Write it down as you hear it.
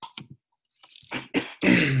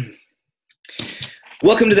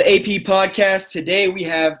Welcome to the AP Podcast. Today we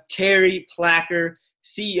have Terry Placker,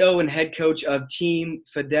 CEO and head coach of Team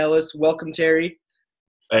Fidelis. Welcome, Terry.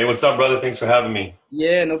 Hey, what's up, brother? Thanks for having me.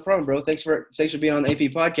 Yeah, no problem, bro. Thanks for being on the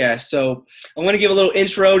AP Podcast. So I want to give a little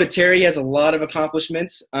intro to Terry. He has a lot of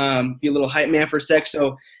accomplishments. Be a little hype man for a sec.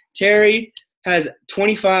 So Terry has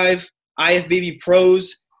 25 IFBB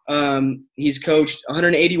pros. He's coached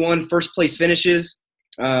 181 first-place finishes.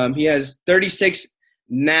 He has 36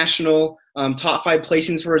 national top 5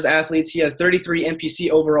 placings for his athletes. He has 33 NPC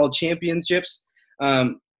overall championships.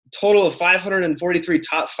 Total of 543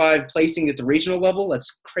 top 5 placing at the regional level.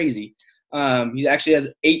 That's crazy. He actually has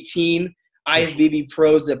 18 IFBB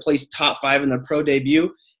pros that placed top 5 in their pro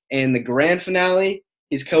debut. And the grand finale,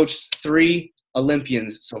 he's coached 3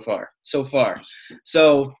 Olympians so far.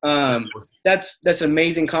 So that's an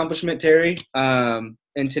amazing accomplishment, Terry. And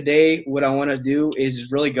today what I want to do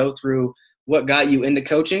is really go through what got you into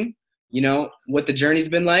coaching, what the journey's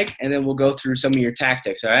been like, and then we'll go through some of your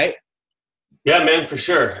tactics, all right? Yeah, man, for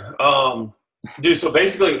sure. Dude, so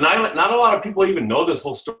basically, not a lot of people even know this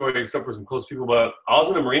whole story except for some close people, but I was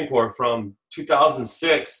in the Marine Corps from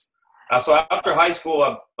 2006. So after high school,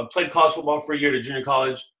 I played college football for a year to junior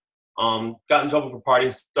college, got in trouble for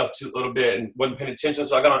partying stuff too, a little bit and wasn't paying attention,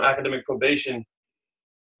 so I got on academic probation.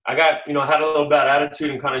 I got, had a little bad attitude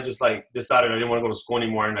and kind of just decided I didn't want to go to school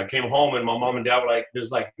anymore. And I came home and my mom and dad were like,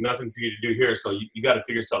 there's nothing for you to do here. So you got to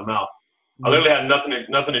figure something out. I literally had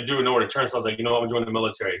nothing to do and nowhere to turn. So I was like, I'm going to join the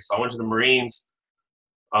military. So I went to the Marines,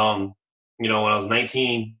 when I was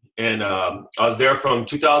 19 and I was there from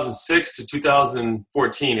 2006 to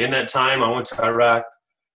 2014. In that time, I went to Iraq,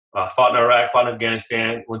 fought in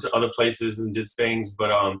Afghanistan, went to other places and did things.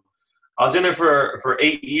 But I was in there for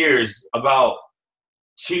 8 years. About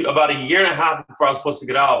a year and a half before I was supposed to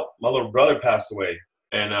get out, my little brother passed away.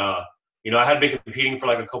 And, I had been competing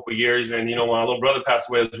for a couple of years. And, when my little brother passed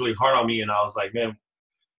away, it was really hard on me. And I was like, man,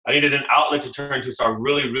 I needed an outlet to turn to. So I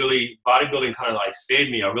really, bodybuilding kind of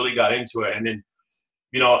saved me. I really got into it. And then,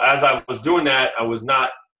 as I was doing that, I was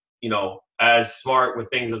not, as smart with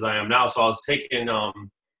things as I am now. So I was taking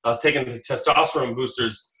the testosterone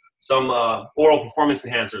boosters, some oral performance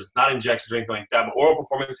enhancers, not injections or anything like that, but oral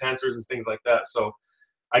performance enhancers and things like that. So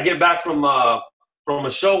I get back from a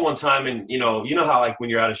show one time, and you know how when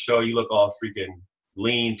you're at a show you look all freaking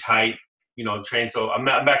lean, tight, trained. So I'm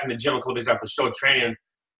back in the gym a couple days after the show training,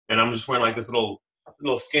 and I'm just wearing this little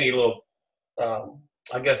skinny a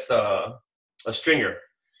stringer.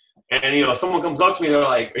 And someone comes up to me, they're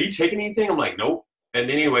like, "Are you taking anything?" I'm like, "Nope." And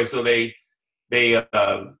anyway, so they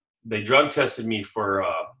drug tested me for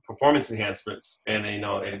performance enhancements, and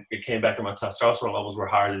it came back that my testosterone levels were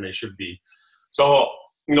higher than they should be. So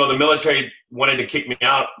the military wanted to kick me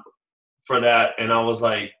out for that, and I was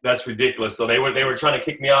like, that's ridiculous. So they were trying to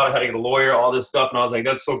kick me out. I had to get a lawyer, all this stuff, and I was like,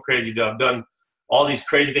 that's so crazy, dude. I've done all these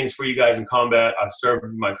crazy things for you guys in combat. I've served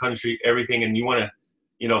my country, everything, and you want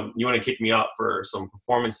to kick me out for some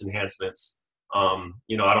performance enhancements. I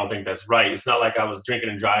don't think that's right. It's not like I was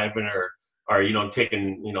drinking and driving or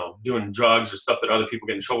taking, doing drugs or stuff that other people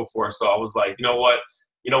get in trouble for. So I was like, you know what?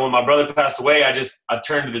 When my brother passed away, I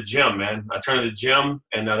turned to the gym, man. I turned to the gym,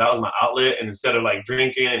 and that was my outlet. And instead of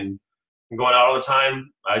drinking and going out all the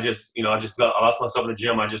time, I lost myself in the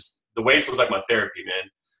gym. The weights was like my therapy,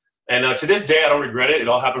 man. And to this day, I don't regret it. It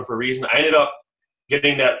all happened for a reason. I ended up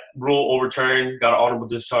getting that rule overturned, got an honorable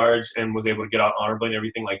discharge, and was able to get out honorably and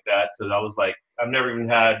everything like that. Because I was like, I've never even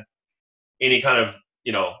had any kind of,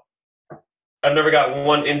 I've never got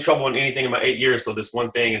one in trouble in anything in my 8 years. So this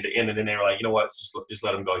one thing at the end, and then they were like, you know what, just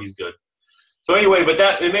let him go. He's good. So anyway, but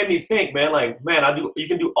it made me think, man, you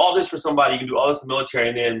can do all this for somebody. You can do all this in the military,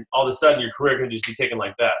 and then all of a sudden your career can just be taken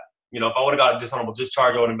like that. If I would have got a dishonorable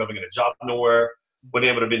discharge, I wouldn't have been able to get a job nowhere.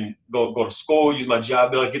 Wouldn't able to go to school, use my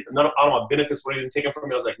job, get all my benefits would have been taken from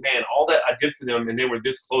me. I was like, man, all that I did for them, and they were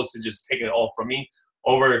this close to just taking it all from me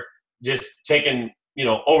over just taking,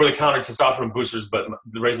 over-the-counter testosterone boosters, but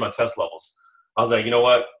raise my test levels. I was like, you know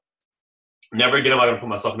what? Never again am I going to put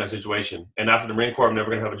myself in that situation. And after the Marine Corps, I'm never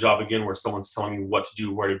going to have a job again where someone's telling me what to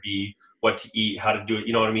do, where to be, what to eat, how to do it.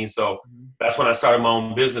 You know what I mean? So that's when I started my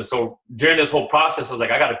own business. So during this whole process, I was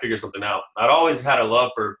like, I got to figure something out. I'd always had a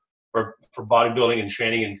love for bodybuilding and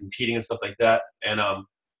training and competing and stuff like that. And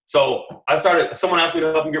so someone asked me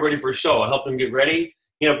to help him get ready for a show. I helped him get ready.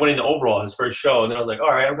 He ended up winning the overall, his first show. And then I was like,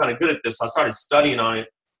 all right, I'm kind of good at this. So I started studying on it,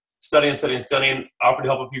 studying, offered to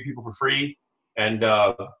help a few people for free. And,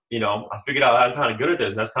 I figured out I'm kind of good at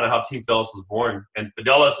this. And that's kind of how Team Fidelis was born. And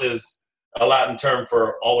Fidelis is a Latin term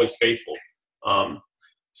for always faithful. And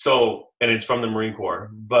it's from the Marine Corps.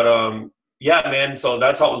 But yeah, man. So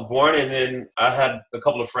that's how I was born. And then I had a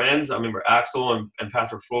couple of friends. I remember Axel and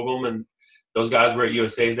Patrick Fogum, and those guys were at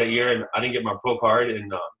USA's that year. And I didn't get my pro card.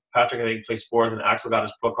 And Patrick, I think, placed fourth, and Axel got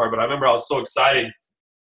his pro card. But I remember I was so excited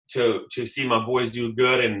to see my boys do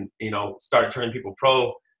good and, start turning people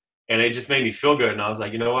pro. And it just made me feel good. And I was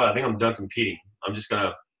like, you know what? I think I'm done competing. I'm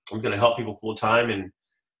going to help people full time. And,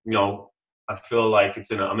 I feel like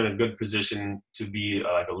I'm in a good position to be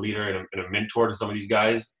like a leader and a mentor to some of these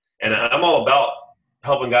guys. And I'm all about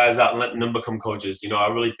helping guys out and letting them become coaches. I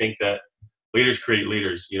really think that leaders create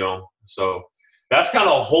leaders, So that's kind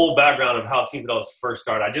of a whole background of how Team Fidelis first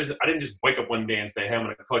started. I didn't just wake up one day and say, hey, I'm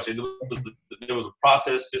going to coach. It was a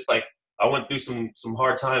process. Just like I went through some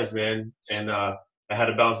hard times, man. And I had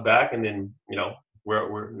to bounce back. And then,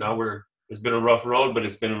 it's been a rough road, but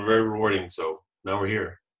it's been very rewarding. So now we're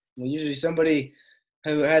here. Well, usually somebody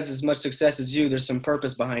who has as much success as you, there's some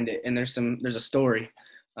purpose behind it, and there's a story.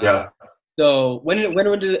 Yeah. So when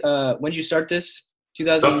did you start this?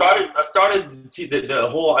 2000. So I started the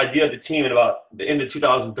whole idea of the team at about the end of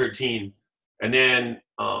 2013, and then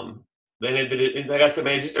like I said,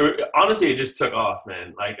 man, honestly, it just took off,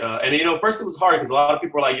 man. Like, first it was hard because a lot of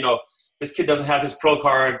people were like, this kid doesn't have his pro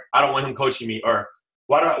card. I don't want him coaching me, or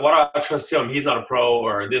why do I trust him? He's not a pro,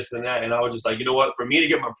 or this and that. And I was just like, you know what? For me to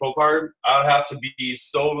get my pro card, I would have to be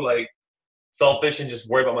so like selfish and just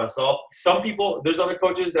worry about myself. Some people, there's other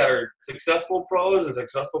coaches that are successful pros and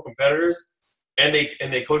successful competitors, and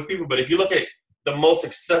they coach people. But if you look at the most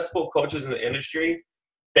successful coaches in the industry,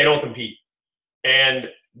 they don't compete. And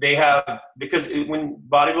because when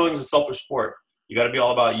bodybuilding is a selfish sport, you got to be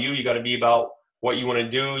all about you. You got to be about what you want to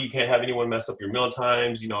do. You can't have anyone mess up your meal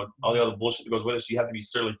times, all the other bullshit that goes with it. So you have to be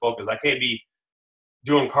certainly focused. I can't be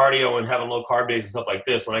doing cardio and having low carb days and stuff like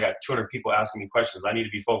this when I got 200 people asking me questions. I need to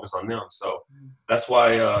be focused on them. So that's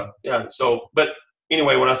why, but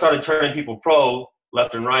anyway, when I started turning people pro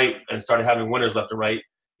left and right and started having winners left and right,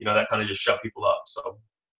 that kind of just shut people up. So.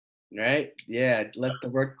 Right. Yeah. Let the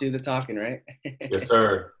work do the talking, right? Yes,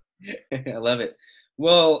 sir. I love it.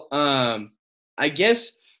 Well, I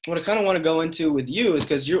guess what I kind of want to go into with you is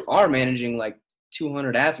because you are managing like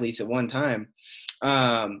 200 athletes at one time.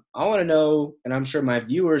 I want to know, and I'm sure my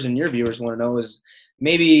viewers and your viewers want to know, is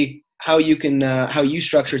maybe how you can, how you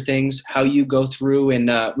structure things, how you go through and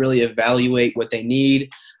really evaluate what they need,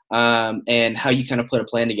 and how you kind of put a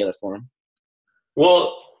plan together for them.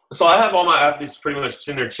 Well, so I have all my athletes pretty much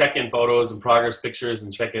in their check-in photos and progress pictures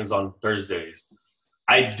and check-ins on Thursdays.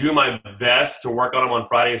 I do my best to work on them on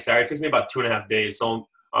Friday and Saturday. It takes me about 2.5 days. So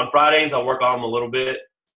on Fridays, I'll work on them a little bit,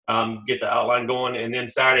 get the outline going. And then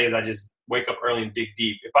Saturdays, I just wake up early and dig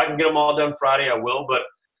deep. If I can get them all done Friday, I will. But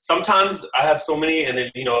sometimes I have so many, and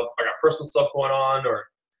then, I got personal stuff going on, or,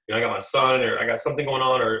 I got my son, or I got something going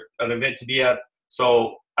on, or an event to be at.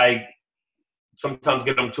 So I sometimes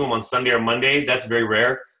get them to them on Sunday or Monday. That's very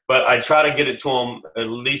rare. But I try to get it to them at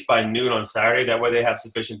least by noon on Saturday. That way they have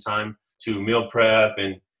sufficient time to meal prep.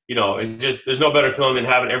 And, it's just, there's no better feeling than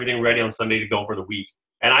having everything ready on Sunday to go for the week.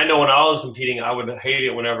 And I know when I was competing, I would hate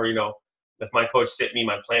it whenever, if my coach sent me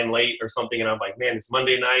my plan late or something, and I'm like, man, it's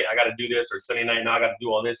Monday night, I got to do this, or Sunday night, now I got to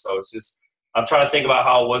do all this. So it's just, I'm trying to think about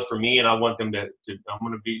how it was for me, and I want them I'm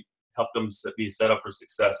going to help them be set up for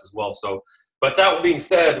success as well. So, but that being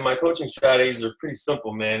said, my coaching strategies are pretty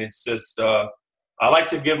simple, man. It's just, I like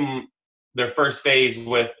to give them their first phase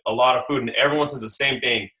with a lot of food, and everyone says the same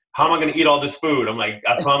thing. How am I going to eat all this food? I'm like,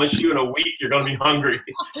 I promise you in a week, you're going to be hungry.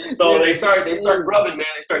 So they start grubbing, man.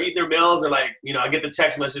 They start eating their meals. And like, I get the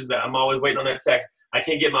text message that I'm always waiting on that text. I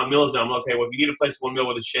can't get my meals done. I'm like, okay, well, if you need to place one meal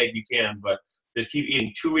with a shake, you can, but just keep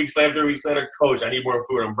eating. 2 weeks later, 3 weeks later, coach, I need more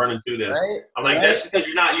food. I'm burning through this. Right, I'm like, that's just because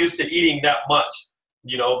you're not used to eating that much,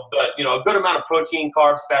 but a good amount of protein,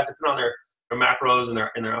 carbs, fats, depending on their macros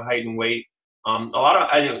and their height and weight.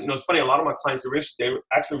 It's funny, a lot of my clients, they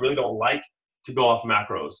actually really don't like to go off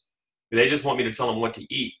macros. They just want me to tell them what to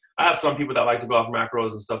eat. I have some people that like to go off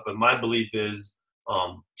macros and stuff, but my belief is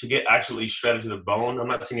to get actually shredded to the bone. I'm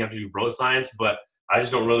not saying you have to do bro science, but I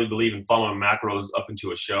just don't really believe in following macros up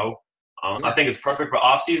into a show. I think it's perfect for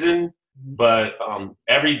off season, but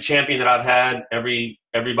every champion that I've had,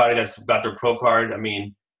 everybody that's got their pro card,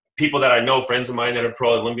 people that I know, friends of mine that are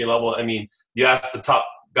pro at Olympian level, you ask the top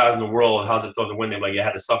guys in the world, how's it feel to win? They're like, you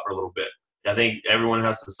had to suffer a little bit. I think everyone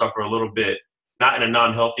has to suffer a little bit, not in a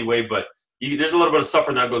non-healthy way, but there's a little bit of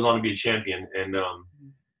suffering that goes on to be a champion. And,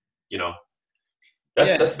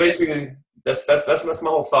 that's basically, that's my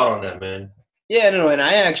whole thought on that, man. Yeah, no, and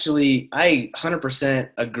I 100%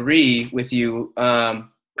 agree with you.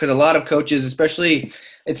 Because a lot of coaches, especially,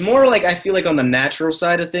 it's more like, I feel like on the natural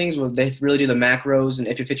side of things where they really do the macros and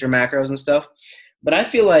if you fit your macros and stuff. But I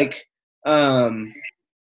feel like um,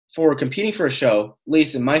 for competing for a show, at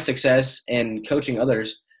least in my success and coaching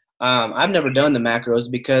others, I've never done the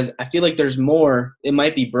macros because I feel like there's more. It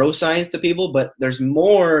might be bro science to people, but there's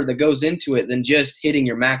more that goes into it than just hitting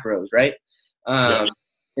your macros, right? Yeah.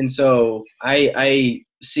 And so I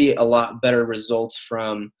see a lot better results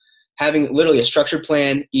from having literally a structured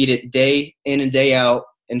plan, eat it day in and day out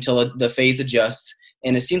until the phase adjusts.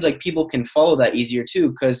 And it seems like people can follow that easier too,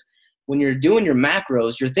 because when you're doing your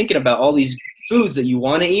macros, you're thinking about all these foods that you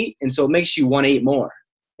want to eat, and so it makes you want to eat more,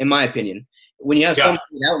 in my opinion. When you have Yeah.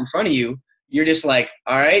 something out in front of you, you're just like,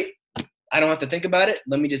 all right, I don't have to think about it.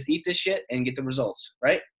 Let me just eat this shit and get the results,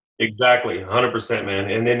 right? Exactly, 100%, man.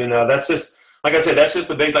 And then that's just like I said, that's just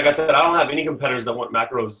the base. Like I said, I don't have any competitors that want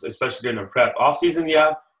macros, especially during their prep. Off season,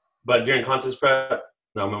 yeah, but during contest prep,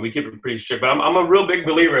 no, man, we keep it pretty strict. But I'm a real big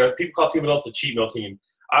believer. People call Team Adults the cheat meal team.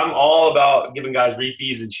 I'm all about giving guys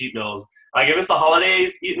refeeds and cheat meals. Like if it's the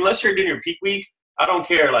holidays, unless you're doing your peak week, I don't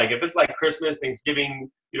care. Like if it's like Christmas,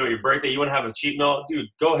 Thanksgiving, your birthday, you want to have a cheat meal, dude,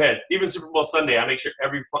 go ahead. Even Super Bowl Sunday, I make sure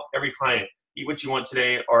every client eat what you want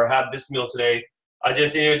today or have this meal today. I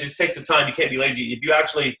just, it just takes the time. You can't be lazy. If you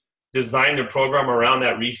actually design the program around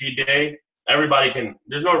that refeed day, everybody can.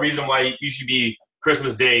 There's no reason why you should be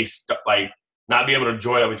Christmas Day like not be able to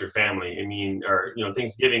enjoy that with your family. I mean, or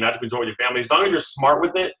Thanksgiving, not to enjoy with your family. As long as you're smart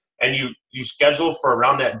with it and you schedule for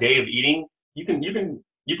around that day of eating, you can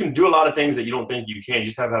do a lot of things that you don't think you can. You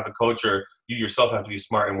just have to have a coach, or you yourself have to be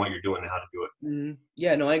smart in what you're doing and how to do it. Mm-hmm.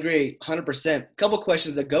 Yeah, no, I agree 100%. Couple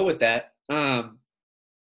questions that go with that.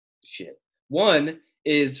 One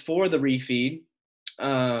is for the refeed.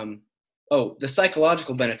 The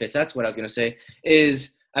psychological benefits. That's what I was going to say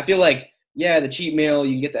is I feel like, yeah, the cheat meal,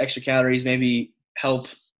 you get the extra calories, maybe help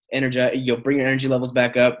energize, you'll bring your energy levels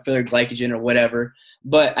back up, fill your glycogen or whatever.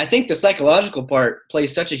 But I think the psychological part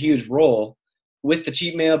plays such a huge role with the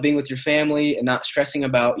cheat meal, being with your family and not stressing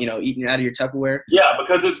about, eating out of your Tupperware. Yeah,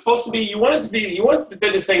 because it's supposed to be, you want the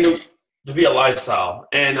fitness thing to be a lifestyle.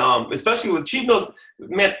 And especially with cheat meals,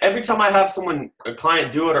 man, every time I have a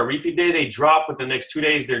client do it or refeed day, they drop within the next 2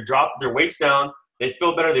 days, their weight's down, they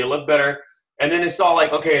feel better, they look better. And then it's all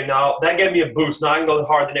like, okay, now that gave me a boost. Now I can go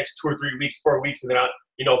hard the next 2 or 3 weeks, 4 weeks, and then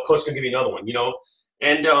coach can give me another one,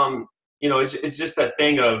 And it's just that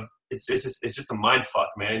thing of it's just a mind fuck,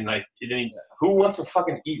 man. Like, who wants to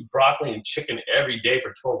fucking eat broccoli and chicken every day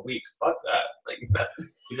for 12 weeks? Fuck that. Like that.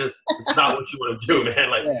 It's not what you want to do,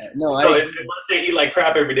 man. Like, yeah, no, so I'm not saying eat like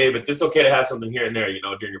crap every day, but it's okay to have something here and there,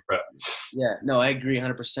 during your prep. Yeah, no, I agree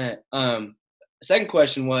 100%. Second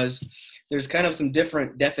question was, there's kind of some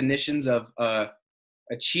different definitions of a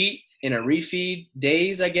cheat and a refeed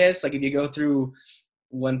days, I guess. Like if you go through,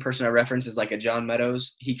 one person I reference is like a John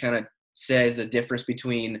Meadows. He kind of says a difference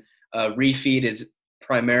between refeed is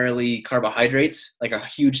primarily carbohydrates, like a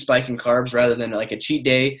huge spike in carbs, rather than like a cheat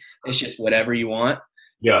day. It's just whatever you want.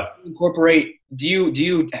 Yeah. Do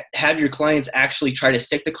you have your clients actually try to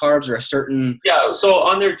stick to carbs or a certain? Yeah. So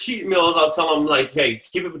on their cheat meals, I'll tell them like, hey,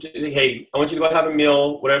 I want you to go have a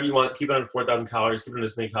meal, whatever you want, keep it under 4,000 calories, keep it under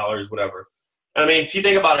this many calories, whatever. I mean, if you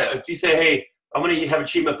think about it, if you say, hey, I'm going to have a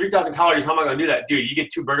cheat meal, 3,000 calories, how am I going to do that? Dude, you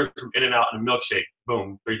get 2 burgers from In-N-Out and a milkshake.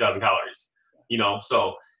 Boom, 3,000 calories.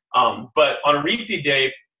 So, but on a refeed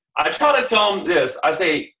day, I try to tell them this. I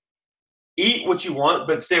say, eat what you want,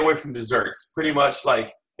 but stay away from desserts. Pretty much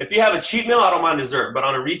like, if you have a cheat meal, I don't mind dessert. But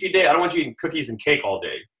on a refeed day, I don't want you eating cookies and cake all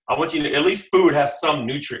day. I want you to, at least food has some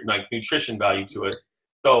nutrition value to it.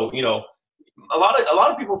 So, a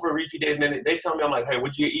lot of people for refeed days, man, they tell me, I'm like, hey,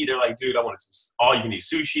 what'd you eat? They're like, dude, I want all you can eat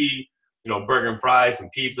sushi, burger and fries and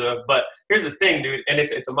pizza. But here's the thing, dude, and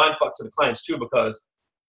it's a mind fuck to the clients too, because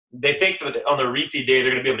they think that on their refeed day,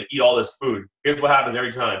 they're going to be able to eat all this food. Here's what happens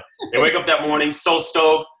every time. They wake up that morning so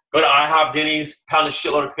stoked, go to IHOP, Denny's, pound a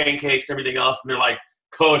shitload of pancakes and everything else, and they're like,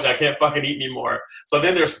 coach, I can't fucking eat anymore. So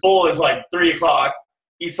then they're full until like 3 o'clock,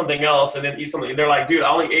 eat something else, and then eat something. And they're like, dude,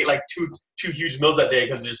 I only ate like two huge meals that day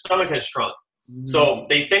because their stomach has shrunk. Mm-hmm. So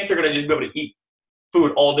they think they're going to just be able to eat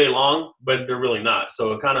food all day long, but they're really not.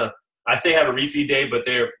 So I say have a refeed day, but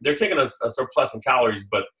they're taking a surplus in calories,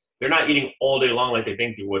 but they're not eating all day long like they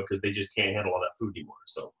think they would because they just can't handle all that food anymore.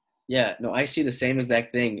 So yeah, no, I see the same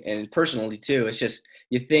exact thing, and personally too. It's just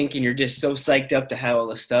you think and you're just so psyched up to have all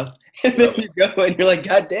this stuff, and then you go and you're like,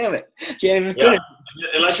 God damn it, can't even finish.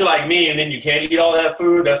 Unless you're like me, and then you can't eat all that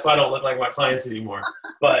food. That's why I don't look like my clients anymore.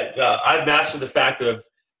 But I've mastered the fact of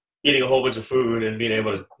eating a whole bunch of food and being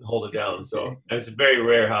able to hold it down. So and it's very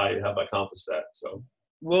rare how I accomplish that. So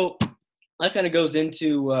well, that kind of goes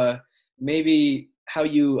into maybe how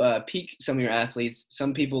you peak some of your athletes.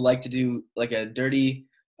 Some people like to do like a dirty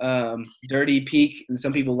dirty peak, and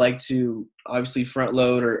some people like to obviously front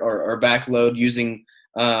load or back load using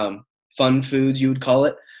fun foods, you would call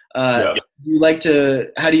it. Yeah.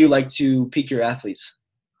 How do you like to peak your athletes?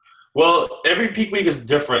 Well, every peak week is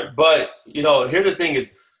different, but here the thing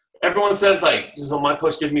is, everyone says like, so my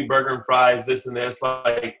coach gives me burger and fries, this and this.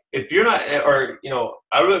 Like, if you're not, or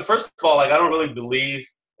first of all, like I don't really believe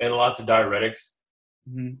in lots of diuretics.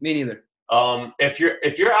 Mm-hmm. Me neither. If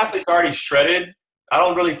your athlete's already shredded, I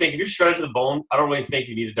don't really think if you're shredded to the bone, I don't really think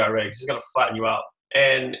you need a diuretic. It's just gonna flatten you out.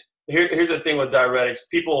 And here's the thing with diuretics: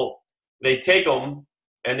 people they take them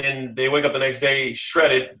and then they wake up the next day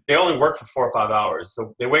shredded. They only work for 4 or 5 hours,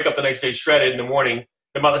 so they wake up the next day shredded in the morning.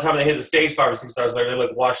 And by the time they hit the stage 5 or 6 hours later, they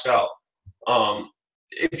look washed out.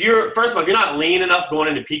 If you're first of all, if you're not lean enough going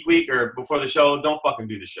into peak week or before the show, don't fucking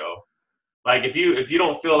do the show. Like if you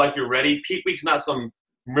don't feel like you're ready, peak week's not some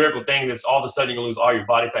miracle thing that's all of a sudden you're gonna lose all your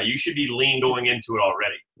body fat. You should be lean going into it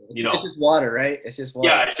already. It's just water, right? It's just water.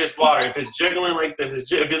 Yeah, it's just water. If it's jiggling like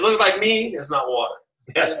this, if it looks like me, it's not water.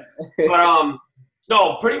 Yeah. But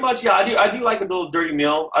no, pretty much yeah. I do like a little dirty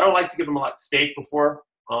meal. I don't like to give them like steak before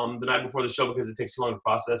the night before the show because it takes too long to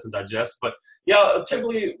process and digest. But yeah,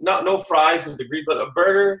 typically no fries because the grease, but a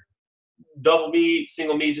burger, double meat,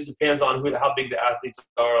 single meat, just depends on how big the athletes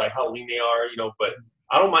are, like how lean they are, but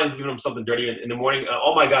I don't mind giving them something dirty in the morning.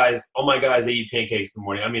 All my guys, they eat pancakes in the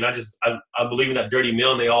morning. I mean, I believe in that dirty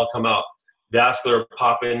meal, and they all come out vascular,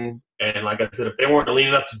 popping. And like I said, if they weren't lean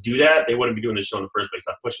enough to do that, they wouldn't be doing the show in the first place.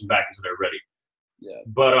 I push them back until they're ready. Yeah.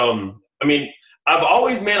 But I mean, I've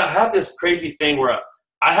always, man, I have this crazy thing where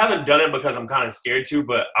I haven't done it because I'm kind of scared to,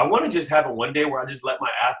 but I want to just have it one day where I just let my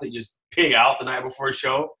athlete just pig out the night before a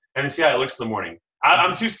show and then see how it looks in the morning.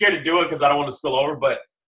 I'm too scared to do it because I don't want to spill over, but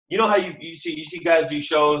you know how you see guys do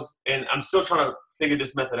shows, and I'm still trying to figure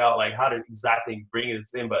this method out, like how to exactly bring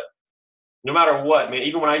this in. But no matter what, man,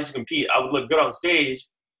 even when I used to compete, I would look good on stage.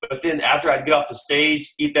 But then after I'd get off the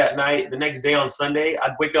stage, eat that night, the next day on Sunday,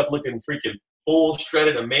 I'd wake up looking freaking full,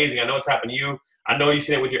 shredded, amazing. I know it's happened to you. I know you've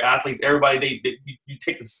seen it with your athletes. Everybody, you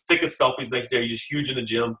take the sickest selfies the next day. You're just huge in the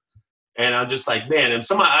gym. And I'm just like, man, and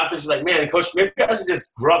some of my athletes are like, man, coach, maybe I should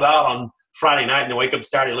just grub out on Friday night and then wake up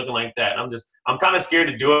Saturday looking like that. And I'm kind of scared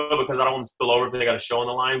to do it because I don't want to spill over if they got a show on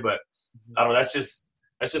the line. But I don't know. That's just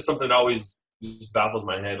something that always just baffles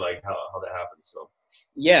my head, like how that happens. So.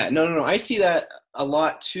 Yeah, no. I see that a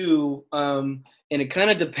lot too. And it kind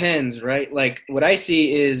of depends, right? Like what I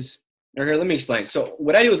see is, or here, let me explain. So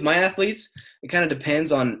what I do with my athletes, it kind of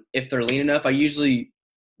depends on if they're lean enough. I usually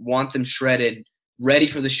want them shredded, ready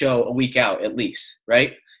for the show a week out at least,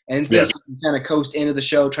 right? And then kind of coast into the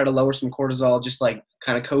show, try to lower some cortisol, just like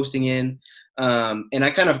kind of coasting in. And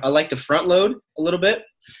I like to front load a little bit.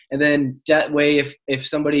 And then that way, if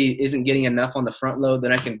somebody isn't getting enough on the front load,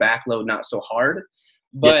 then I can back load not so hard.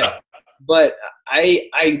 But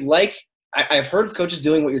I've heard of coaches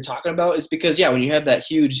doing what you're talking about. It's because, when you have that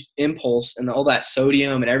huge impulse and all that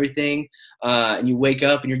sodium and everything, and you wake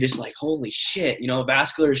up and you're just like, holy shit,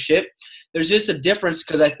 vascular shit. There's just a difference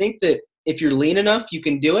because I think that if you're lean enough, you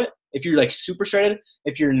can do it. If you're like super shredded,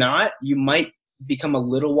 if you're not, you might become a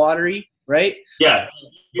little watery, right? Yeah,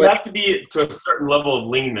 you have to be to a certain level of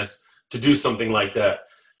leanness to do something like that.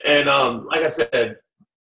 And like I said,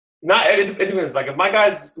 it depends. Like if my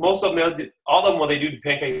guys, most of them, all of them, when they do the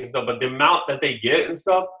pancakes and stuff, but the amount that they get and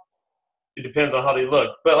stuff, it depends on how they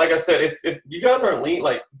look. But like I said, if you guys aren't lean,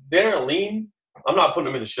 like they aren't lean, I'm not putting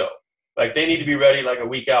them in the show. Like they need to be ready like a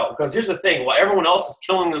week out. Because here's the thing: while everyone else is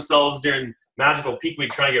killing themselves during magical peak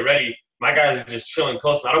week trying to get ready, my guys are just chilling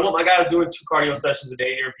close. I don't want my guys doing 2 cardio sessions a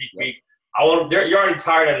day during peak week. I want them. You're already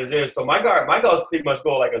tired as it is. So my guys pretty much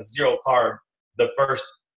go like a 0 carb the first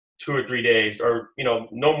 2 or 3 days, or no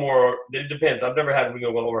more. It depends. I've never had we go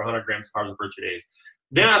over 100 grams of carbs the first 2 days.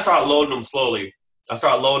 Then I start loading them slowly. I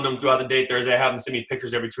start loading them throughout the day. Thursday, I have them send me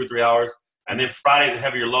pictures every 2 or 3 hours, and then Friday's a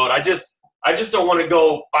heavier load. I just don't want to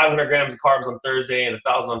go 500 grams of carbs on Thursday and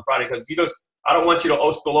 1,000 on Friday because I don't want you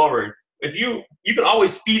to spill over. If you can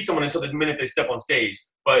always feed someone until the minute they step on stage,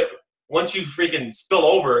 but once you freaking spill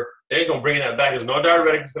over, they're just gonna bring that back. There's no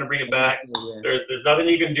diuretic that's gonna bring it back. Yeah. There's nothing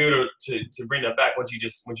you can do to bring that back once you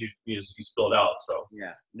spill it out. So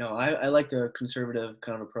I like the conservative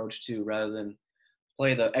kind of approach too, rather than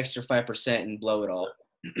play the extra 5% and blow it all.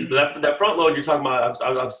 That front load you're talking about,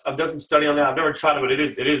 I've done some study on that. I've never tried it, but it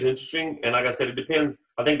is interesting. And like I said, it depends.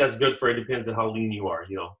 I think that's good for it. Depends on how lean you are.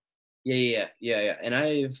 Yeah. And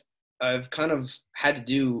I've kind of had to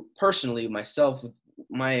do personally myself with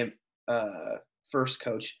my first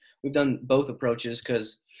coach. We've done both approaches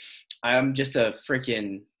because I'm just a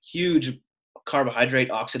freaking huge carbohydrate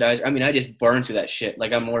oxidizer. I mean, I just burn through that shit.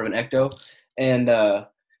 Like I'm more of an ecto. And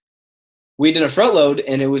we did a front load,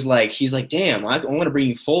 and it was like, he's like, damn, I want to bring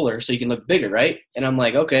you fuller so you can look bigger, right? And I'm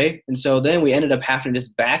like, okay. And so then we ended up having to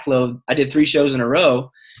just backload. I did 3 shows in a row,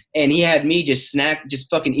 and he had me just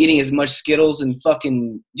fucking eating as much Skittles and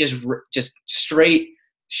fucking just straight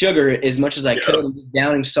sugar as much as I could, and just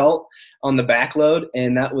downing salt on the backload.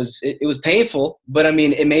 And that was it was painful, but I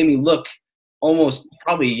mean, it made me look almost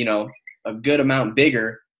probably, you know, a good amount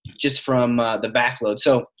bigger just from the backload.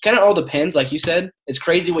 So kind of all depends, like you said. It's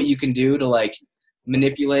crazy what you can do to like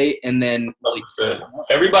manipulate, and then 100%.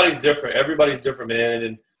 Everybody's different, man.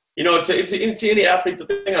 And you know, to any athlete, the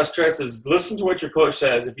thing I stress is listen to what your coach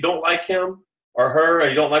says. If you don't like him or her, or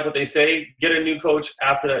you don't like what they say, get a new coach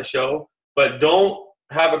after that show. But don't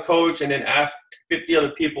have a coach and then ask 50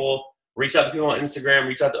 other people. Reach out to people on Instagram.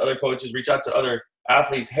 Reach out to other coaches. Reach out to other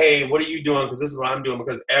athletes. Hey, what are you doing? Because this is what I'm doing.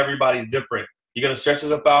 Because everybody's different. You're going to stretch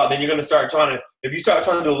yourself out. Then you're going to start trying to – if you start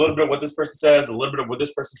trying to do a little bit of what this person says, a little bit of what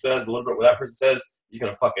this person says, a little bit of what that person says, you're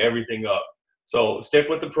going to fuck everything up. So stick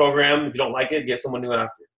with the program. If you don't like it, get someone new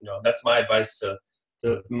after. You know, that's my advice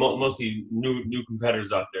to mostly new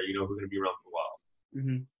competitors out there, you know, who are going to be around for a while.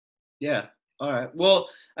 Mm-hmm. Yeah. All right. Well,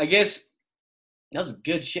 I guess that was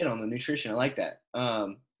good shit on the nutrition. I like that.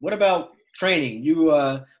 What about training? You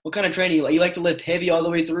what kind of training you like to lift heavy all the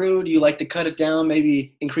way through? Do you like to cut it down,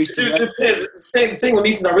 maybe increase the It depends. Same thing with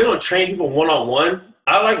me, since I really don't train people one-on-one.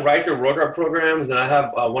 I like write their workout programs, and I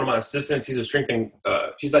have one of my assistants. He's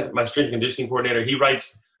he's like my strength and conditioning coordinator. He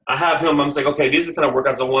writes. I have him. I'm just like, okay, these are the kind of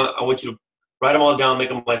workouts I want. I want you to write them all down, make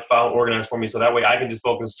them like file organized for me, so that way I can just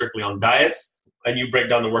focus strictly on diets, and you break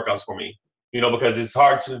down the workouts for me. You know, because it's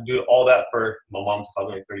hard to do all that for my mom's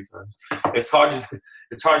probably like 30 times. It's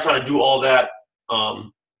hard trying to do all that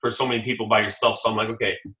for so many people by yourself. So I'm like,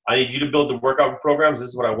 okay, I need you to build the workout programs. This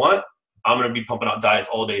is what I want. I'm going to be pumping out diets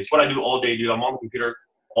all day. It's what I do all day, dude. I'm on the computer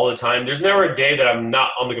all the time. There's never a day that I'm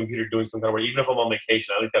not on the computer doing something, where even if I'm on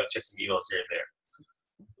vacation, I at least got to check some emails here and there.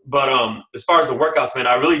 But as far as the workouts, man,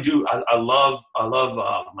 I really do. I love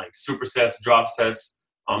like supersets, drop sets,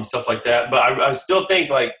 stuff like that. But I still think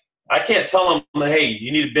like, I can't tell them, hey,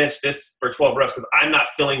 you need to bench this for 12 reps because I'm not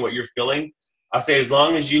feeling what you're feeling. I say as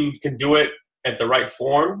long as you can do it at the right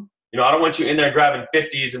form. You know, I don't want you in there grabbing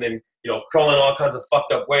 50s and then, you know, curling all kinds of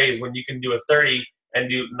fucked up ways when you can do a 30 and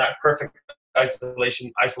do not perfect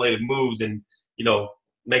isolated moves and, you know,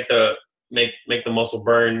 make the muscle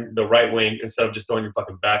burn the right way instead of just throwing your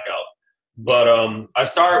fucking back out. But I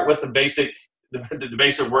start with the basic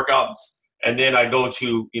workouts, and then I go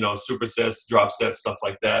to, you know, supersets, drop sets, stuff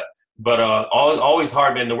like that. But always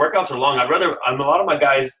hard, man. The workouts are long. A lot of my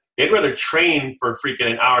guys, they'd rather train for freaking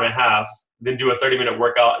an hour and a half than do a 30-minute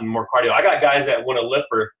workout and more cardio. I got guys that want to lift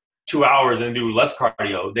for 2 hours and do less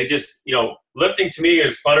cardio. They just, you know, lifting to me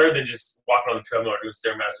is funner than just walking on the treadmill or doing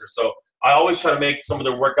Stairmaster. So I always try to make some of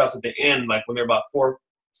their workouts at the end, like when they're about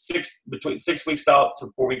between 6 weeks out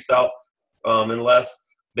to 4 weeks out and less.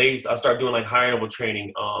 I start doing like higher level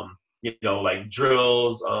training, you know, like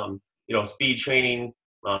drills, you know, speed training.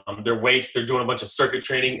 Their weights, they're doing a bunch of circuit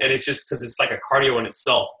training, and it's just because it's like a cardio in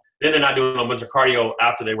itself. Then they're not doing a bunch of cardio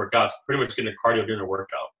after they work out. It's pretty much getting a cardio during their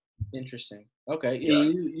workout. Interesting. Okay. Yeah.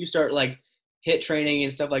 You start like HIIT training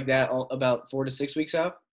and stuff like that about 4 to 6 weeks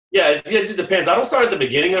out? Yeah, it just depends. I don't start at the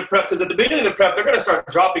beginning of the prep, because at the beginning of the prep, they're going to start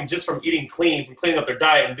dropping just from eating clean, from cleaning up their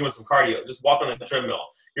diet and doing some cardio, just walking on the treadmill.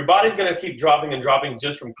 Your body's going to keep dropping and dropping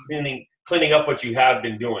just from cleaning up what you have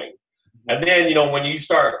been doing. And then, you know, when you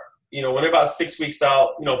start, you know, when they're about 6 weeks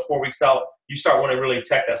out, you know, 4 weeks out, you start wanting to really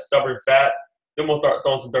attack that stubborn fat. Then we'll start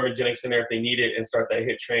throwing some thermogenics in there if they need it, and start that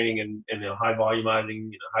HIIT training and you know, high volumizing,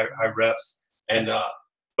 you know, high reps. And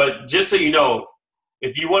but just so you know,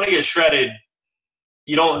 if you want to get shredded,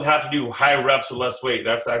 you don't have to do high reps with less weight.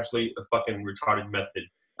 That's actually a fucking retarded method.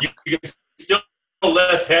 You can still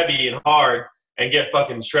lift heavy and hard and get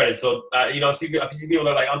fucking shredded. So you know, I see people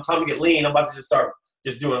that are like, I'm time to get lean. I'm about to just start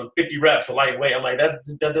just doing 50 reps of lightweight. I'm like,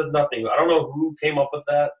 that does nothing. I don't know who came up with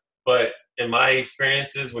that, but in my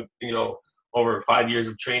experiences with, you know, over 5 years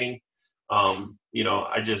of training, you know,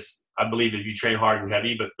 I believe if you train hard and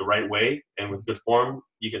heavy, but the right way and with good form,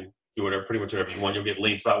 you can do pretty much whatever you want. You'll get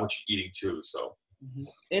lean. It's about what you're eating too. So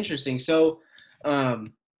interesting. So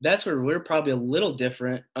that's where we're probably a little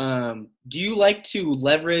different. Do you like to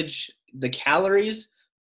leverage the calories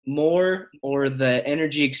more or the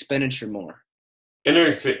energy expenditure more?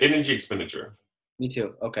 Energy expenditure. Me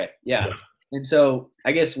too. Okay. Yeah. And so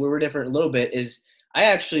I guess where we're different a little bit is I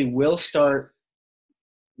actually will start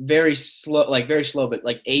very slow, but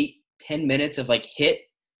like 8-10 minutes of like HIIT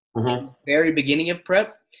in the very beginning of prep,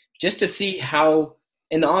 just to see how,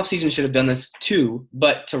 in the off season should have done this too,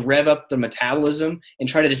 but to rev up the metabolism and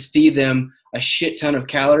try to just feed them a shit ton of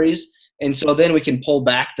calories. And so then we can pull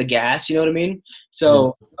back the gas, you know what I mean?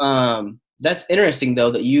 So that's interesting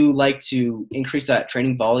though, that you like to increase that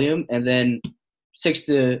training volume and then 6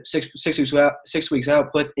 weeks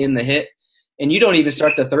out, put in the HIIT. And you don't even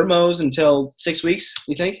start the thermos until 6 weeks,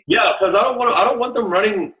 you think? Yeah, because I don't want them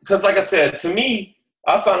running. Because like I said, to me,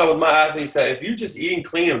 I found out with my athletes that if you're just eating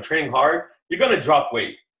clean and training hard, you're gonna drop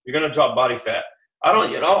weight. You're gonna drop body fat. I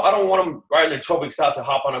don't want them right in their 12 weeks out to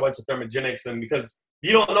hop on a bunch of thermogenics, and because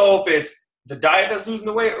you don't know if it's the diet that's losing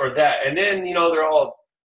the weight or that. And then they're all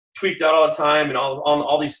tweaked out all the time and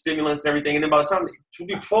all these stimulants and everything. And then by the time you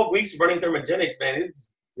do 12 weeks of running thermogenics, man,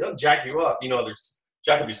 it'll jack you up. There's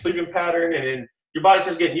jack up your sleeping pattern, and then your body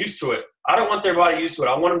starts getting used to it. I don't want their body used to it.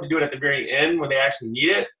 I want them to do it at the very end when they actually need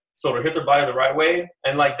it, so it'll hit their body the right way.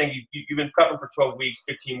 And like, think you've been prepping for 12 weeks,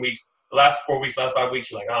 15 weeks, the last 4 weeks, last 5 weeks,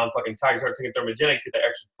 you're like, oh, I'm fucking tired. You start taking thermogenics, get that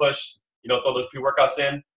extra push, throw those pre-workouts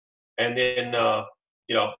in, and then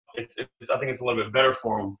it's I think it's a little bit better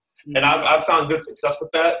for them. And I've found good success with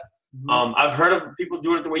that. I've heard of people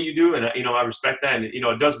doing it the way you do, and I respect that, and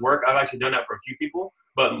it does work. I've actually done that for a few people,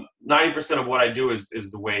 but 90% of what I do is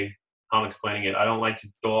the way I'm explaining it. I don't like to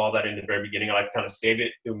throw all that in the very beginning. I like to kind of save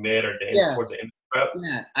it through mid or towards the end of the prep.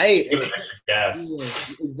 Yeah, give it extra gas.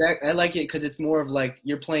 Exactly. I like it because it's more of like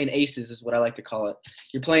you're playing aces, is what I like to call it.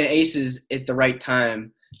 You're playing aces at the right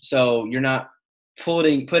time, so you're not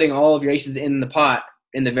putting all of your aces in the pot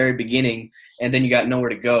in the very beginning, and then you got nowhere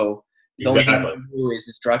to go. The only thing you can do is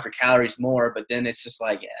just drop your calories more, but then it's just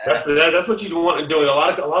like that's what you want to do. A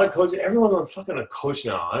lot of coaches, everyone's on fucking a coach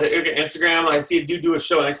now. I look at Instagram, I see a dude do a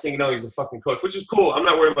show, next thing you know, he's a fucking coach, which is cool. I'm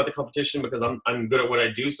not worried about the competition because I'm good at what I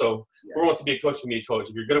do. So whoever wants to be a coach can be a coach.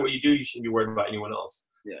 If you're good at what you do, you shouldn't be worried about anyone else.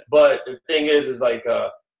 Yeah. But the thing is like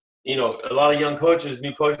a lot of young coaches,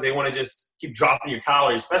 new coaches, they want to just keep dropping your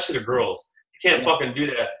calories, especially the girls. You can't fucking do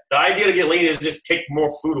that. The idea to get lean is just take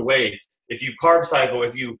more food away. If you carb cycle,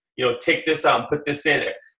 if you take this out and put this in,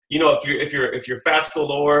 if your fats go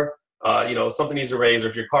lower, something needs to raise, or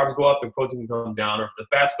if your carbs go up, the protein can come down, or if the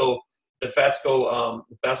fats go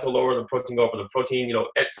lower, the protein go up, or the protein,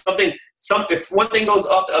 if one thing goes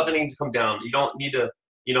up, the other needs to come down. You don't need to,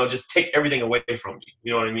 just take everything away from you.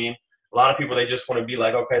 You know what I mean? A lot of people, they just want to be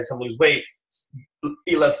like, okay, so I'm lose weight,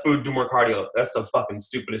 eat less food, do more cardio. That's the fucking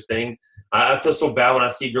stupidest thing. I feel so bad when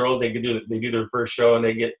I see girls, they do their first show and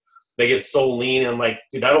they get so lean. I'm like,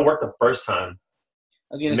 dude, that'll work the first time.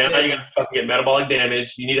 Now you're gonna fucking get metabolic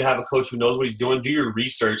damage. You need to have a coach who knows what he's doing. Do your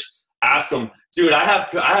research. Ask them, dude. I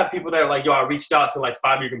have people that are like, yo, I reached out to like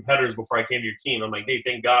 5 of your competitors before I came to your team. I'm like, hey,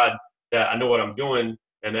 thank God that I know what I'm doing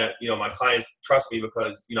and that my clients trust me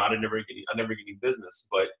because I never get any business.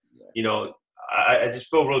 But I just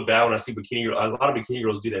feel really bad when I see a lot of bikini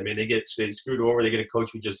girls do that. Man, they get screwed over. They get a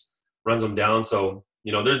coach who just runs them down. So.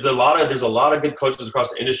 There's a lot of good coaches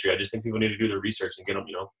across the industry. I just think people need to do their research and get them.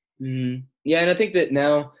 Yeah, and I think that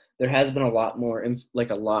now there has been a lot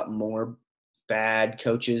more bad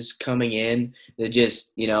coaches coming in that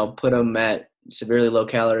just put them at severely low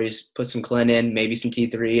calories, put some Clen in, maybe some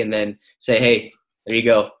T3, and then say, hey, there you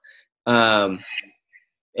go, and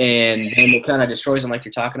then it kind of destroys them like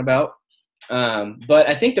you're talking about. But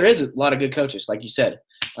I think there is a lot of good coaches, like you said.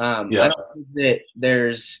 I don't think that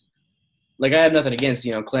there's. Like, I have nothing against,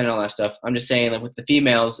 Clen and all that stuff. I'm just saying, like, with the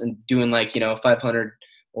females and doing, 500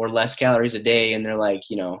 or less calories a day, and they're like,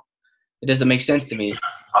 it doesn't make sense to me.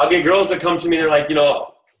 I'll get girls that come to me, they're like,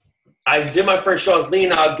 I did my first show, I was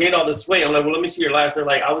lean, I gained all this weight. I'm like, well, let me see your last. They're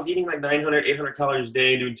like, I was eating like 900, 800 calories a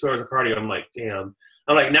day and doing 2 hours of cardio. I'm like, damn.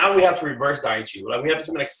 I'm like, now we have to reverse diet you. Like, we have to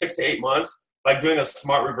spend like 6 to 8 months, like doing a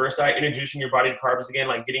smart reverse diet, introducing your body to carbs again,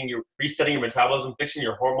 like resetting your metabolism, fixing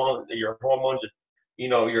your hormones, your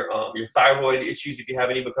thyroid issues if you have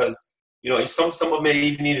any, because some may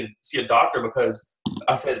even need to see a doctor, because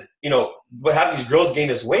I said, what happens is girls gain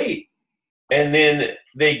this weight and then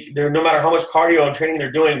they're no matter how much cardio and training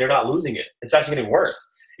they're doing, they're not losing it. It's actually getting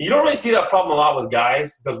worse. You don't really see that problem a lot with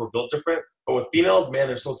guys because we're built different, but with females, man,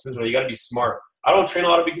 they're so sensitive. You got to be smart. I don't train a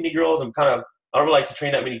lot of bikini girls. I don't really like to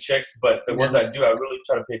train that many chicks, but the ones I do, I really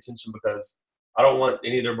try to pay attention because I don't want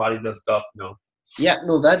any of their bodies messed up, Yeah,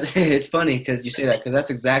 no, that's it's funny because you say that, because that's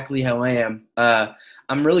exactly how I am.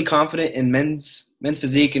 I'm really confident in men's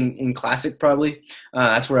physique and in classic probably.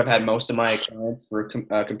 That's where I've had most of my clients for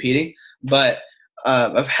competing. But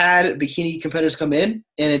I've had bikini competitors come in,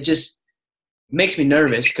 and it just makes me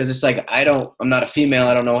nervous because it's like I'm not a female.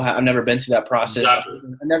 I don't know how. I've never been through that process. Exactly.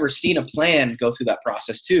 I've never seen a plan go through that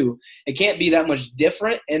process too. It can't be that much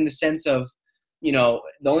different in the sense of, the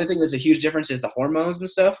only thing that's a huge difference is the hormones and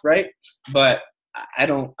stuff, right? But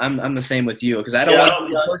I'm the same with you because I don't want to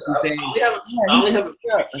be a person saying. I only have a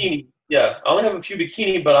few bikini. Yeah, I only have a few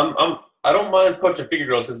bikini, but I don't mind coaching figure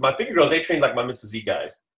girls because my figure girls, they train like my men's physique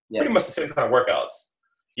guys. Yeah. Pretty much the same kind of workouts,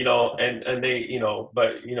 and they,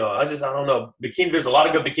 but, I don't know. Bikini, there's a lot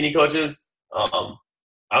of good bikini coaches.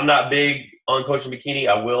 I'm not big on coaching bikini.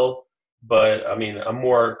 I will, but I mean, I'm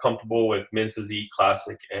more comfortable with men's physique,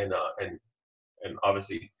 classic, and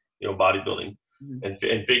obviously, bodybuilding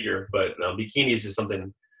and figure. But bikini is just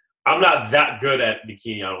something I'm not that good at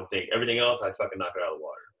bikini. I don't think. Everything else, I fucking knock it out of the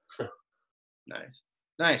water.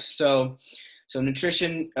 Nice. So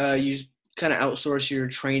nutrition, you kind of outsource your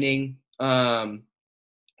training.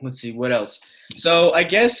 Let's see what else. So I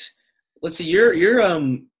guess let's see. You're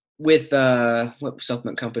with what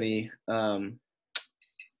supplement company?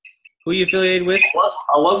 Who are you affiliated with?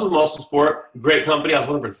 I was with Muscle Sport. Great company. I was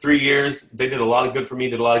with them for 3 years. They did a lot of good for me.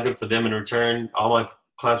 Did a lot of good for them in return. All my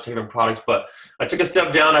clients taking their products, but I took a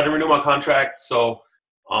step down. I didn't renew my contract, so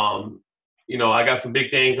I got some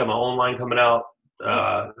big things. I have my own line coming out.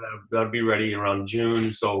 That'll be ready around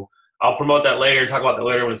June. So I'll promote that later. Talk about that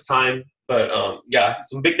later when it's time. But yeah,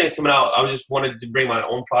 some big things coming out. I just wanted to bring my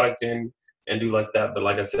own product in and do like that. But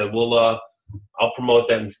like I said, I'll promote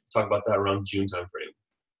that and talk about that around June timeframe.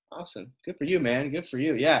 Awesome. Good for you, man. Good for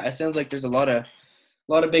you. Yeah, it sounds like there's a lot of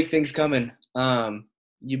big things coming.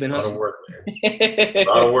 You've been hustling. A lot of work, man. A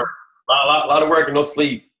lot of work. A lot of work and no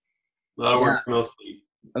sleep. A lot of work and no sleep.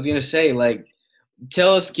 I was gonna say, like,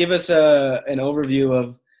 give us an overview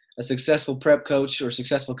of a successful prep coach or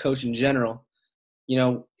successful coach in general.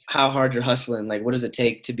 How hard you're hustling. Like, what does it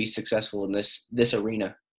take to be successful in this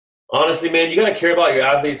arena? Honestly, man, you gotta care about your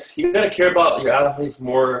athletes. You gotta care about your athletes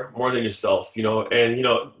more than yourself. And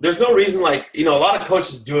there's no reason, like, a lot of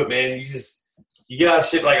coaches do it, man. You get out of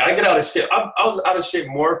shape. Like, I get out of shape. I was out of shape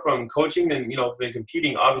more from coaching than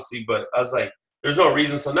competing, obviously. But I was like, there's no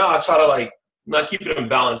reason. So now I try to, like, not keep it in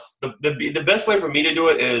balance. The best way for me to do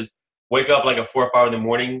it is wake up like at 4 or 5 in the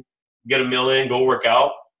morning, get a meal in, go work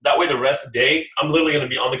out. That way, the rest of the day, I'm literally gonna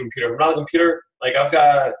be on the computer. If I'm not on the computer, like, I've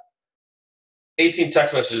got 18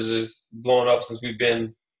 text messages blowing up since we've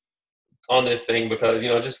been on this thing because,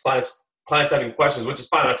 just clients having questions, which is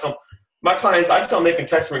fine. I tell my clients, I tell them they can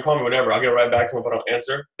text me and call me whenever. I'll get right back to them if I don't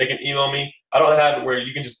answer. They can email me. I don't have it where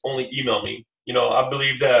you can just only email me. I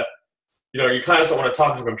believe that, your clients don't want to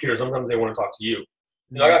talk to a computer. Sometimes they want to talk to you.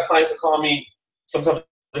 I got clients that call me. Sometimes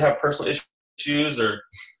they have personal issues or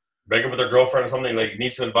break up with their girlfriend or something, like,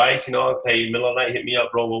 need some advice, hey, middle of the night, hit me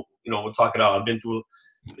up, bro. We'll talk it out. I've been through,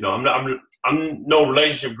 I'm no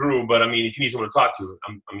relationship guru, but I mean, if you need someone to talk to,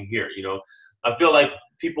 I'm here, I feel like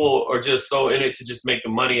people are just so in it to just make the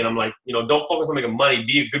money. And I'm like, don't focus on making money.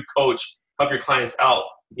 Be a good coach, help your clients out,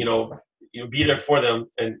 be there for them,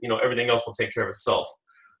 and, everything else will take care of itself.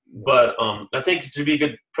 But I think to be a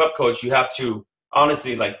good prep coach, you have to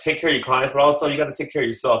honestly, like, take care of your clients, but also you got to take care of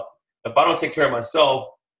yourself. If I don't take care of myself,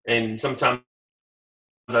 and sometimes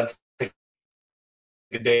I take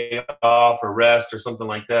a day off or rest or something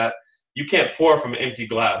like that, you can't pour from an empty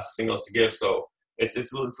glass, something else to give. So it's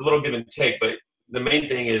a little give and take, but the main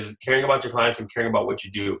thing is caring about your clients and caring about what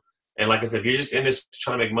you do. And like I said, if you're just in this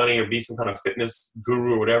trying to make money or be some kind of fitness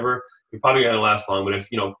guru or whatever, you're probably going to last long. But if,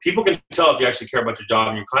 people can tell if you actually care about your job,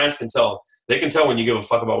 and your clients can tell. They can tell when you give a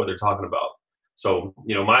fuck about what they're talking about. So,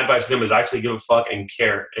 my advice to them is actually give a fuck and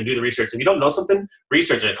care and do the research. If you don't know something,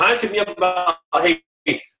 research it. Clients hit me up about, hey,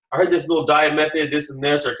 I heard this little diet method, this and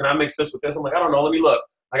this, or can I mix this with this? I'm like, I don't know. Let me look.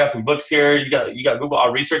 I got some books here. You got Google.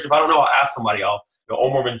 I'll research. If I don't know, I'll ask somebody.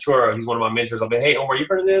 Omar Ventura, he's one of my mentors. I'll be, hey, Omar, you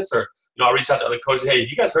heard of this? Or, I'll reach out to other coaches. Hey, have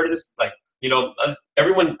you guys heard of this? Like,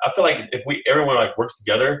 everyone, I feel like if everyone like works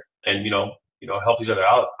together and, helps each other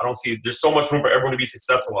out, there's so much room for everyone to be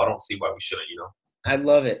successful. I don't see why we shouldn't, I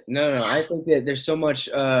love it. No. I think that there's so much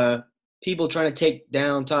people trying to take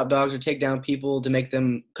down top dogs or take down people to make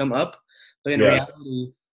them come up. But in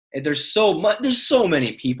reality, there's so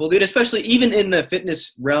many people, dude, especially even in the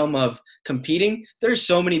fitness realm of competing, there's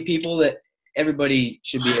so many people that everybody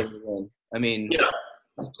should be able to win. I mean,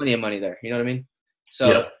 there's plenty of money there. You know what I mean? So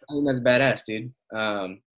I think that's badass, dude.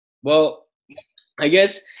 Well, I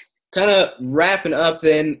guess kind of wrapping up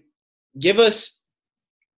then, give us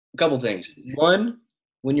a couple things. One,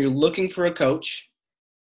 when you're looking for a coach,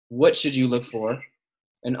 what should you look for?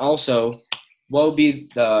 And also, what would be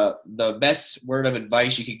the best word of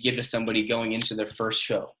advice you could give to somebody going into their first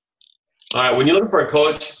show? All right, when you're looking for a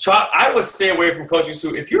coach, I would stay away from coaches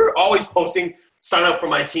who, if you're always posting, sign up for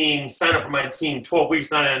my team, 12 weeks,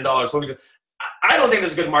 $99, 12 weeks, I don't think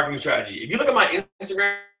that's a good marketing strategy. If you look at my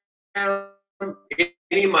Instagram,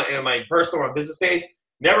 any of my personal or business page,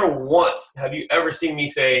 never once have you ever seen me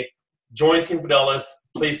say, join Team Fidelis,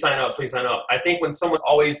 please sign up, please sign up. I think when someone's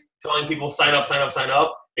always telling people sign up,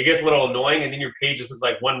 it gets a little annoying, and then your page just is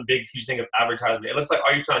like one big huge thing of advertisement. It looks like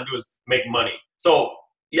all you're trying to do is make money. So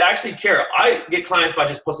you actually care. I get clients by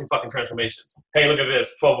just posting fucking transformations. Hey, look at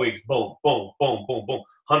this, 12 weeks, boom, boom, boom, boom, boom,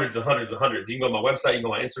 hundreds and hundreds and hundreds. You can go to my website, you can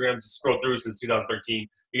go to my Instagram, just scroll through since 2013.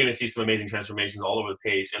 You're going to see some amazing transformations all over the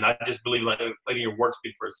page. And I just believe letting your work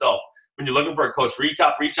speak for itself. When you're looking for a coach, reach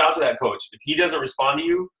out to that coach. If he doesn't respond to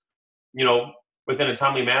you, within a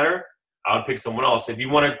timely manner, I would pick someone else. If you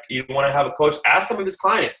want to have a coach, ask some of his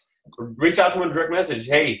clients. Reach out to him in direct message.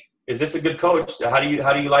 Hey, is this a good coach? How do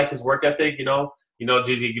you like his work ethic?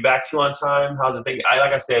 Does he get back to you on time? How's his thing?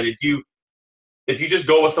 Like I said, if you just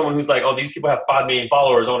go with someone who's like, oh, these people have 5 million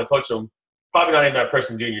followers, I want to coach them, probably not even that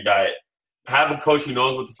person doing your diet. Have a coach who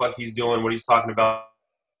knows what the fuck he's doing, what he's talking about.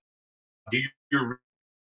 Do your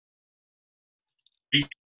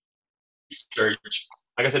research.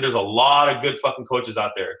 Like I said, there's a lot of good fucking coaches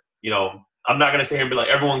out there. I'm not gonna sit here and be like,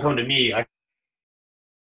 everyone come to me. I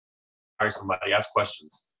hire somebody, ask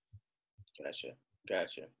questions.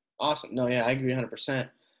 Gotcha. Awesome. No, yeah, I agree 100%.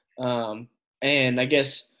 And I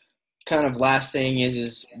guess kind of last thing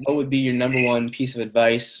is what would be your number one piece of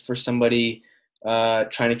advice for somebody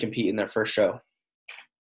trying to compete in their first show?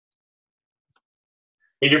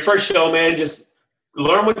 In your first show, man, just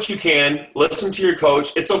learn what you can. Listen to your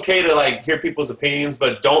coach. It's okay to hear people's opinions,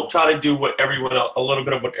 but don't try to do a little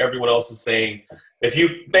bit of what everyone else is saying. If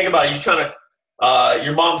you think about it, you're trying to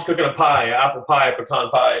your mom's cooking a pie, apple pie, pecan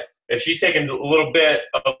pie. If she's taking a little bit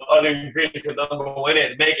of other ingredients that don't go in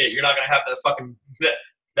it and make it, you're not gonna have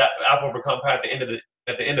that apple pecan pie at the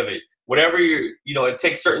end of it. Whatever it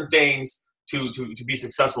takes certain things to be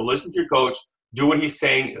successful. Listen to your coach, do what he's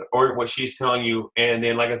saying or what she's telling you, and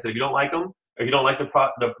then, like I said, if you don't like them, if you don't like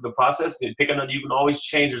the process, then pick another. You can always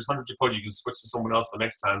change. There's hundreds of coaches. You can switch to someone else the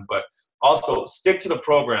next time, but also stick to the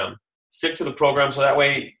program. Stick to the program so that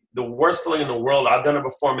way. The worst feeling in the world, I've done it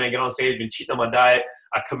before, man. Get on stage, been cheating on my diet.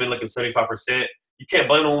 I come in looking 75%. You can't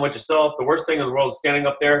blame no one but yourself. The worst thing in the world is standing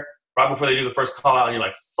up there right before they do the first call out, and you're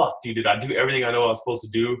like, fuck, dude, did I do everything I know I was supposed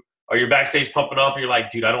to do? Or you're backstage pumping up, and you're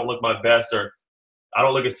like, dude, I don't look my best, or I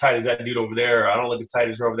don't look as tight as that dude over there, or I don't look as tight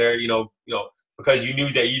as her over there, because you knew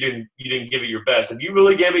that you didn't give it your best. If you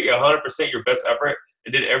really gave it your 100% your best effort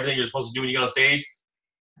and did everything you're supposed to do when you get on stage,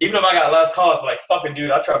 even if I got last call, it's like, fucking dude,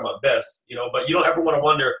 I tried my best, but you don't ever want to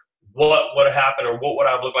wonder what would happen or what would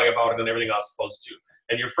I look like if I would have done everything I was supposed to.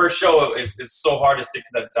 And your first show is so hard to stick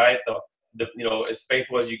to that diet, as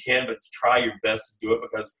faithful as you can, but to try your best to do it,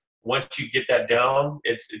 because once you get that down,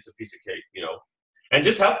 it's a piece of cake, and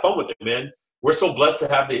just have fun with it, man. We're so blessed to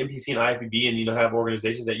have the NPC and IFBB and, have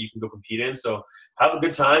organizations that you can go compete in. So have a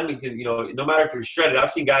good time because, no matter if you're shredded,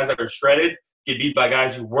 I've seen guys that are shredded get beat by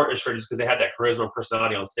guys who weren't as shredded just because they had that charisma and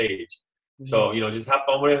personality on stage. Mm-hmm. So, just have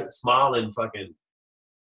fun with it, smile, and fucking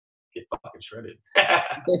get fucking shredded.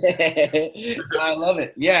 I love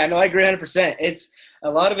it. Yeah, no, I agree 100%. It's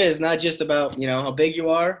a lot of it is not just about, how big you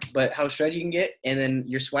are, but how shredded you can get and then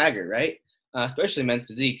your swagger, right? Especially men's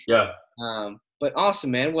physique. Yeah. But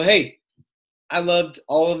awesome, man. Well, hey, I loved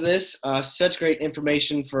all of this. Such great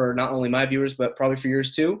information for not only my viewers, but probably for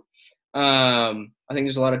yours too. I think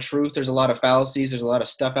there's a lot of truth. There's a lot of fallacies. There's a lot of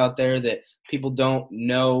stuff out there that people don't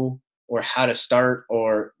know or how to start,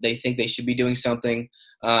 or they think they should be doing something.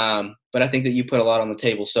 But I think that you put a lot on the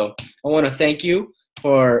table. So I want to thank you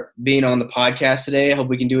for being on the podcast today. I hope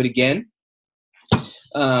we can do it again.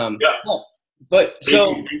 Yeah. But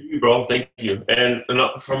thank you, bro. Thank you. And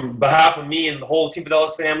from behalf of me and the whole Team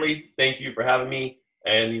Fidelis family, thank you for having me.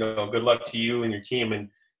 And, good luck to you and your team. And,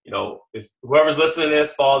 if whoever's listening to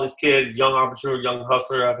this, follow this kid, young entrepreneur, young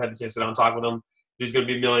hustler. I've had the chance to sit down and talk with him. He's going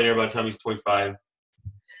to be a millionaire by the time he's 25.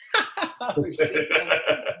 Put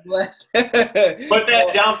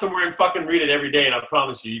that down somewhere and fucking read it every day, and I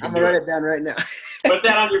promise you, I'm going to write it down right now. Put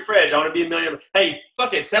that on your fridge. I want to be a millionaire. Hey,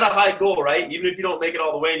 fuck it. Set a high goal, right? Even if you don't make it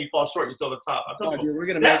all the way and you fall short, you're still at the top. I'm talking about we're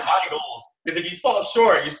gonna set high goals. Because if you fall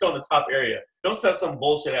short, you're still in the top area. Don't set some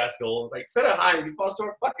bullshit-ass goal. Set it high. If you fall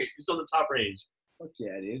short, fuck it. You're still in the top range. Fuck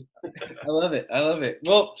yeah, dude. I love it.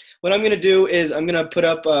 Well, what I'm going to do is I'm going to put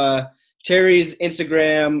up Terry's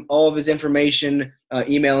Instagram, all of his information,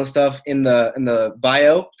 email and stuff in the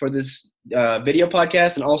bio for this video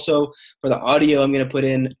podcast, and also for the audio, I'm going to put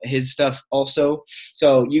in his stuff also.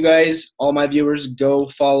 So you guys, all my viewers, go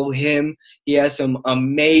follow him. He has some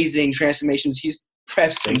amazing transformations. He's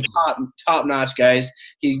prepped some top notch guys.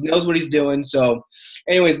 He knows what he's doing. So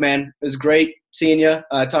anyways, man, it was great seeing you,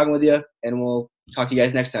 talking with you, and we'll talk to you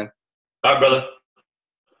guys next time. All right, brother.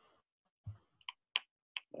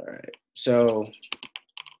 All right. So,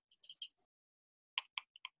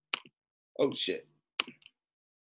 oh shit.